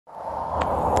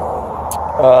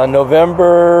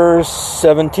November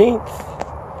 17th,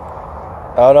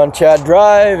 out on Chad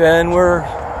Drive, and we're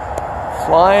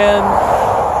flying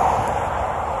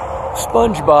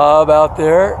SpongeBob out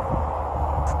there. I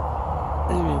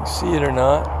don't know if you can see it or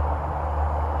not.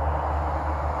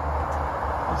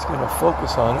 It's going to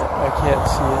focus on it. I can't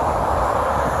see it.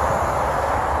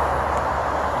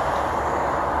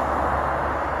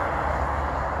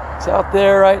 It's out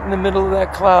there right in the middle of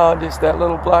that cloud, just that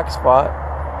little black spot.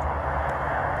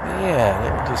 Man,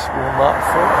 it just will not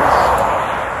focus.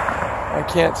 I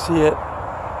can't see it.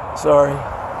 Sorry.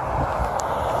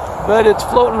 But it's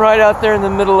floating right out there in the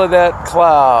middle of that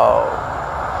cloud.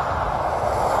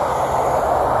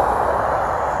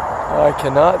 I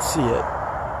cannot see it.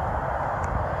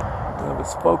 I don't know if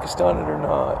it's focused on it or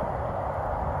not.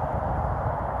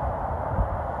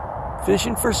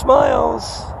 Fishing for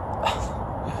smiles.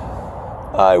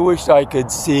 I wish I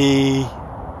could see.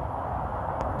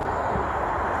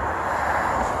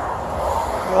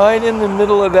 Right in the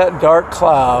middle of that dark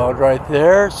cloud right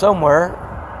there, somewhere.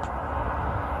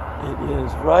 It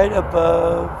is right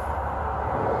above.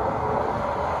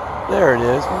 There it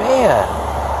is. Man,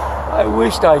 I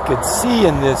wished I could see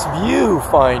in this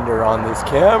viewfinder on this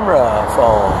camera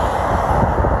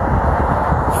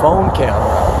phone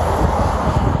camera.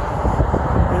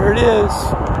 There it is.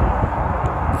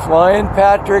 Flying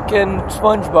Patrick and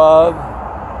SpongeBob.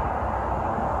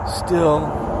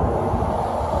 Still.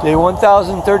 Day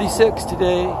 1036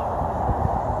 today.